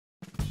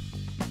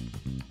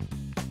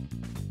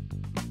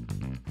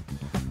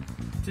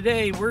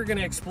Today we're going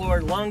to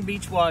explore Long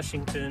Beach,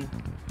 Washington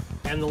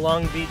and the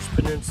Long Beach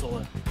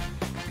Peninsula.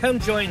 Come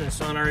join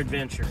us on our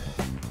adventure.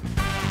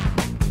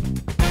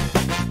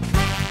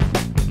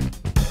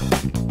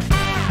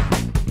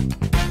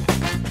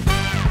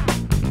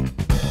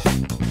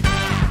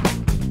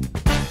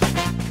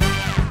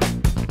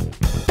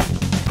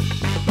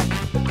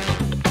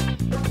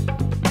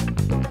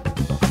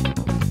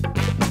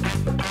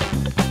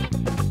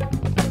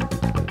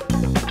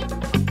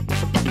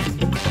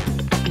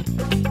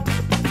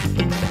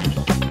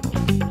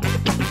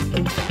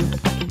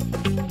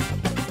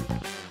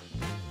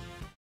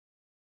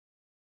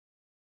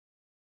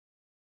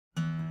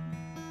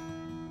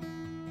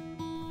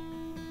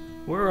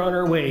 We're on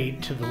our way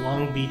to the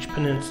Long Beach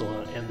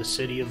Peninsula and the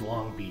city of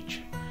Long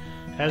Beach.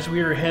 As we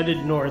are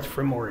headed north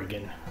from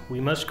Oregon, we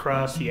must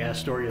cross the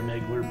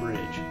Astoria-Megler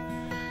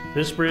Bridge.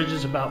 This bridge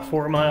is about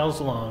 4 miles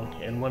long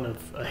and one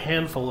of a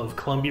handful of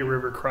Columbia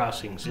River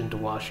crossings into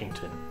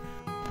Washington.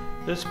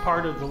 This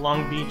part of the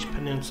Long Beach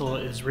Peninsula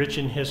is rich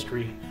in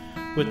history,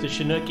 with the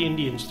Chinook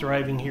Indians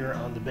thriving here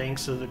on the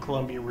banks of the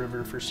Columbia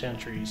River for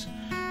centuries,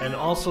 and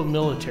also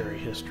military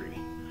history.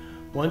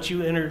 Once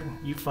you enter,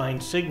 you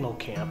find Signal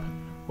Camp,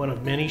 one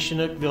of many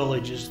Chinook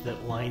villages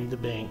that line the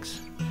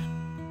banks.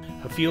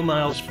 A few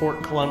miles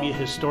Fort Columbia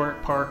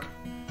Historic Park,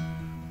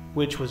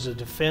 which was a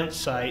defense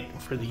site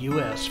for the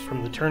U.S.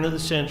 from the turn of the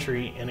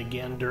century and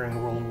again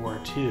during World War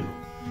II.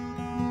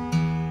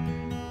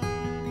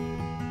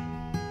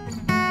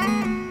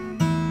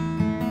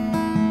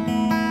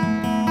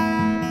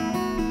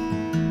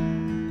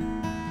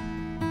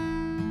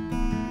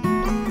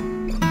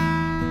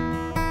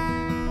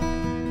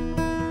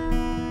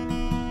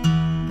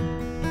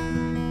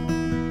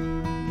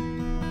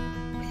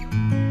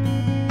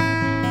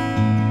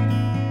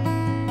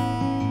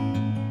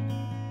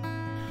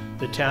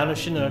 The town of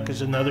Chinook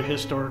is another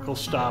historical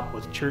stop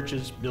with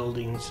churches,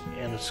 buildings,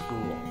 and a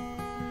school.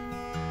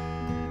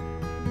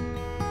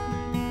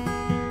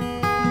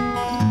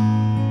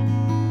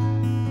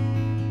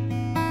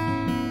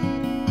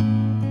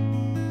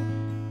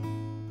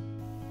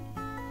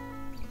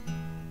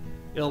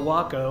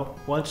 Willapa,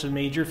 once a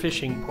major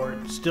fishing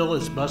port, still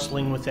is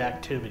bustling with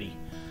activity.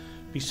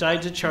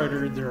 Besides a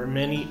charter, there are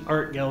many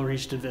art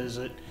galleries to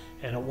visit,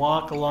 and a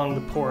walk along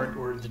the port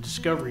or the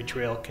Discovery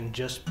Trail can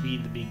just be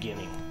the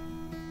beginning.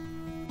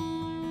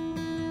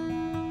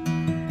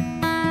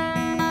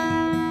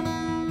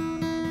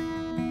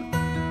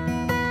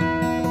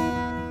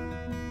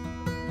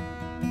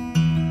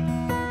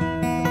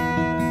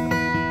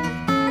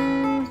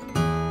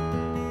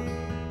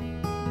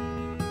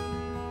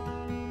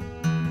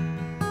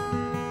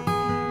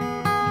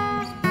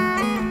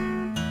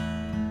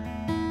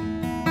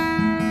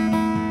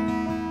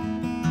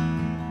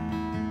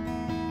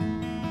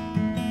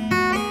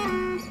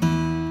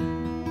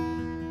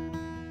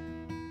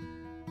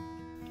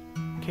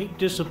 Cape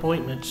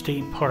Disappointment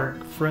State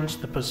Park fronts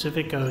the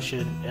Pacific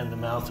Ocean and the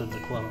mouth of the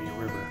Columbia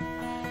River.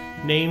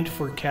 Named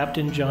for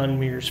Captain John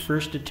Muir's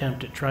first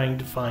attempt at trying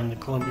to find the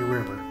Columbia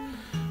River,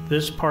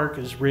 this park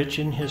is rich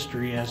in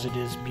history as it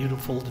is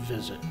beautiful to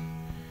visit.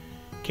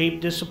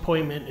 Cape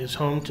Disappointment is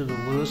home to the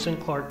Lewis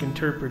and Clark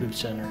Interpretive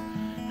Center,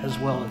 as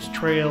well as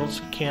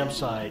trails,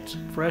 campsites,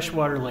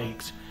 freshwater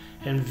lakes,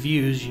 and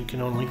views you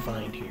can only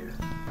find here.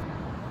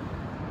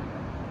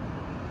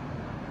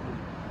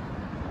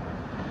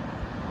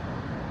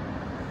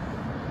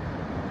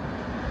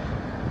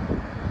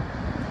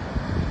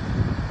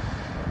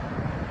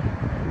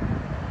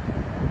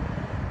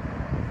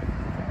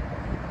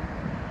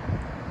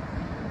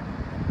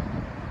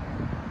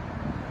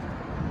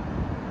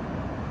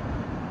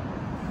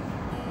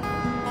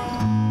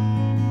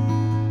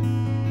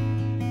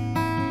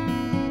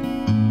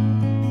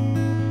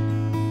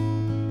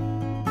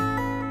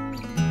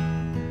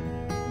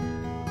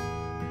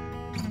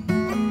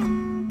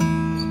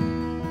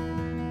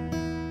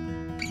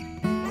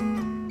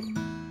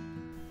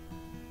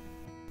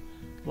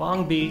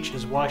 Long Beach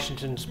is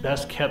Washington's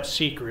best kept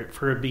secret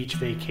for a beach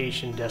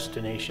vacation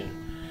destination.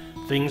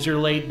 Things are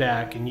laid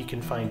back and you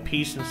can find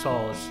peace and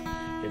solace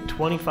in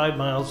 25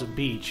 miles of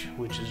beach,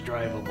 which is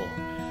drivable.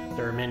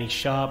 There are many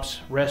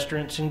shops,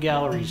 restaurants, and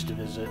galleries to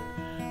visit,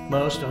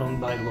 most owned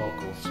by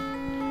locals.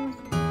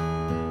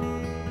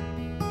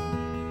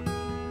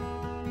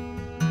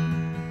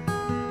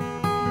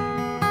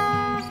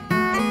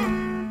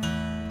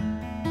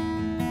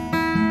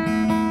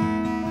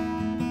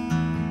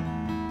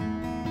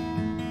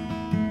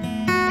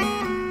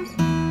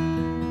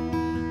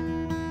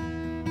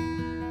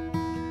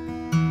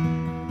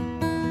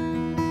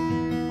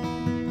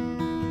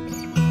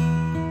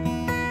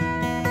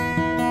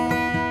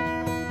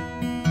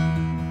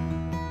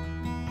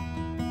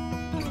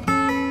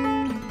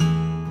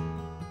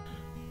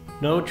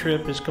 No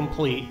trip is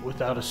complete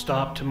without a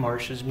stop to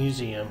Marsh's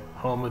Museum,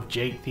 home of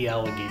Jake the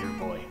Alligator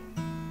Boy.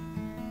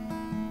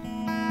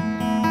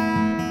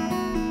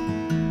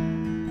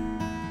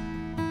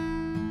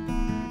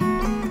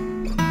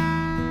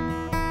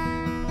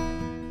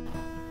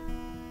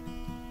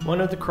 One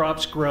of the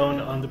crops grown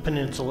on the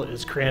peninsula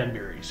is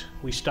cranberries.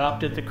 We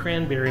stopped at the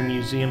Cranberry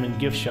Museum and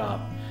Gift Shop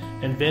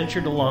and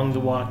ventured along the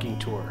walking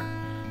tour.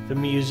 The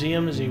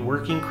museum is a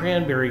working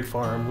cranberry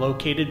farm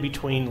located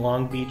between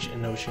Long Beach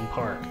and Ocean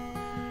Park.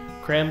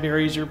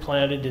 Cranberries are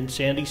planted in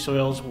sandy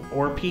soils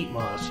or peat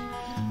moss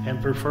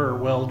and prefer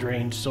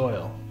well-drained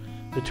soil.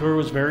 The tour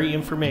was very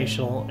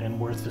informational and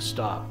worth the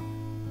stop.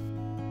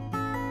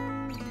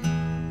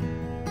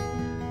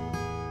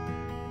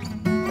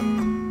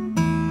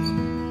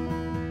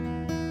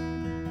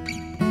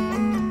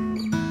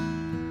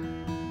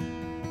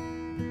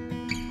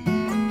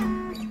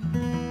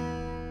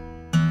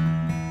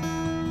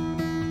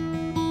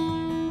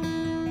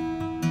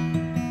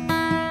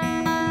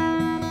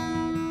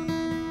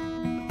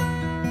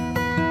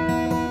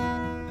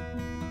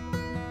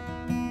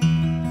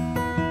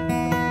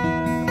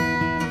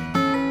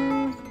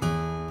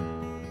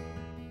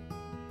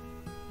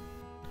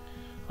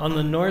 On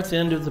the north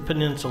end of the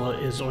peninsula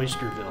is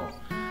Oysterville,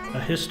 a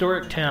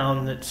historic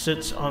town that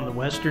sits on the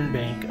western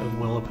bank of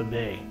Willapa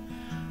Bay.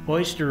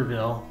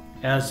 Oysterville,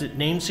 as its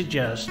name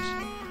suggests,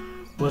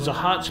 was a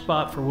hot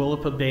spot for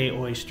Willapa Bay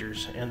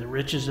oysters, and the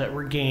riches that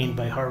were gained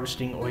by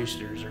harvesting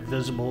oysters are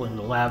visible in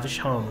the lavish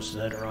homes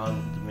that are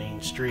on the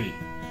main street.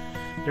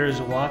 There is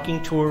a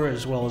walking tour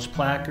as well as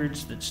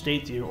placards that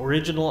state the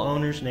original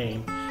owner's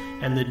name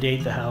and the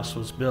date the house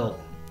was built.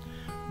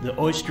 The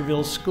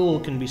Oysterville School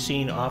can be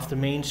seen off the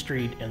main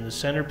street, and the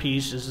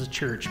centerpiece is the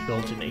church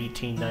built in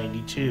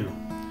 1892.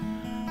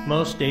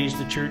 Most days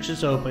the church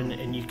is open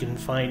and you can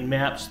find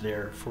maps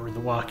there for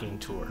the walking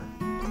tour.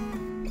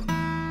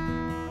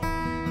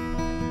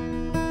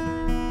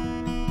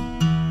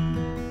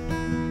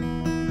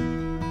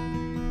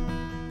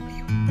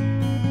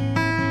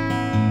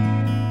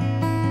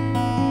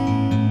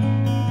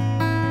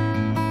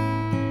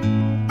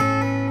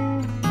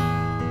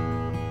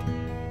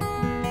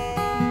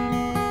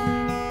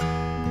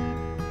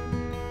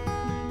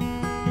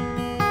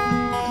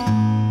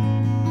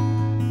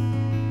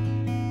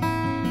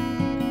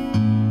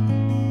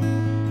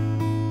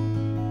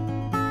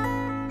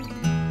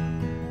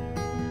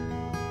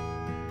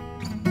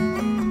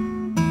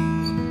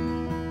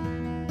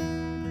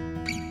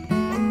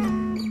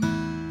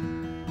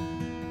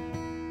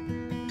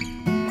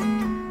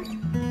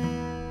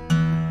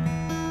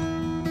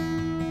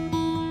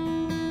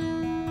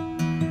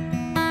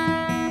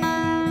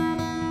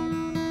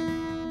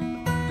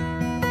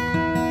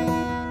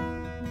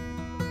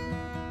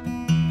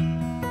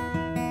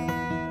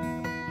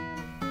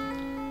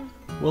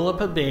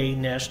 Willapa Bay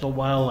National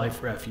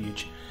Wildlife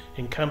Refuge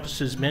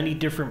encompasses many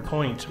different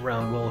points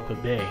around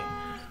Willapa Bay,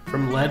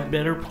 from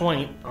Ledbetter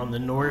Point on the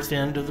north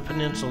end of the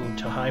peninsula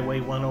to Highway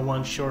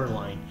 101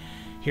 shoreline.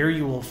 Here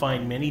you will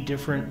find many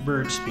different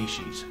bird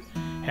species.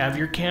 Have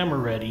your camera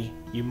ready,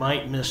 you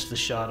might miss the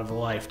shot of a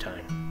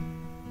lifetime.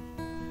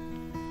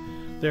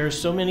 There are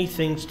so many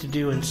things to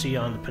do and see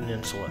on the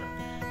peninsula.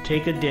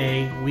 Take a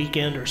day,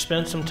 weekend, or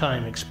spend some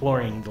time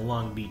exploring the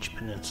Long Beach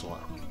Peninsula.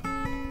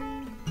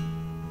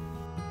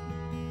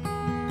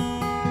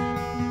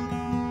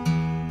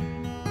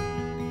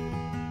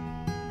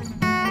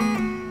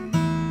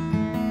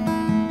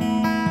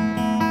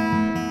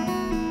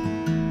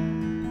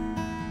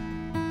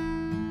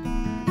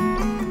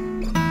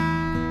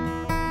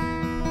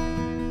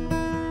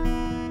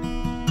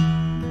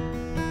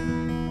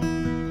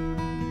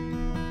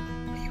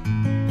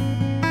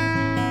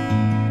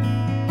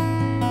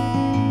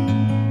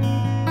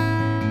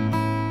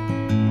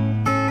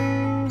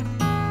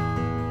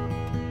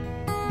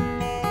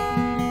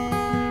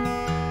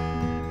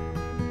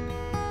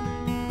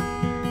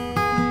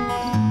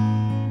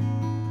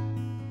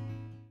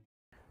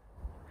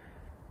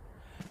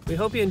 We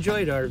hope you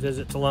enjoyed our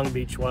visit to Long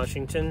Beach,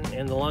 Washington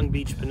and the Long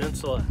Beach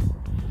Peninsula.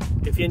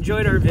 If you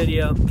enjoyed our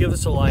video, give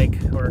us a like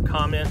or a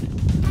comment,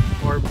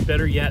 or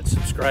better yet,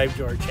 subscribe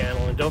to our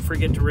channel. And don't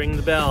forget to ring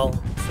the bell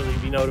so that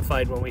you'll be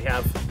notified when we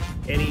have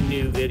any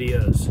new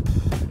videos.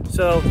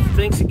 So,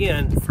 thanks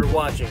again for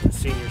watching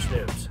Senior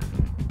Snoops.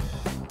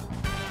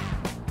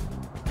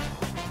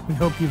 We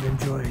hope you've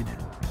enjoyed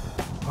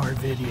our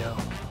video.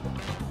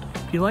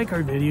 If you like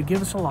our video,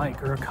 give us a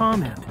like or a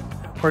comment,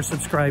 or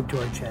subscribe to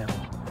our channel.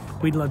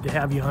 We'd love to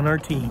have you on our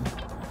team.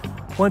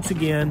 Once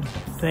again,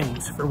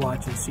 thanks for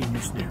watching Senior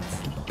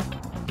Snoops.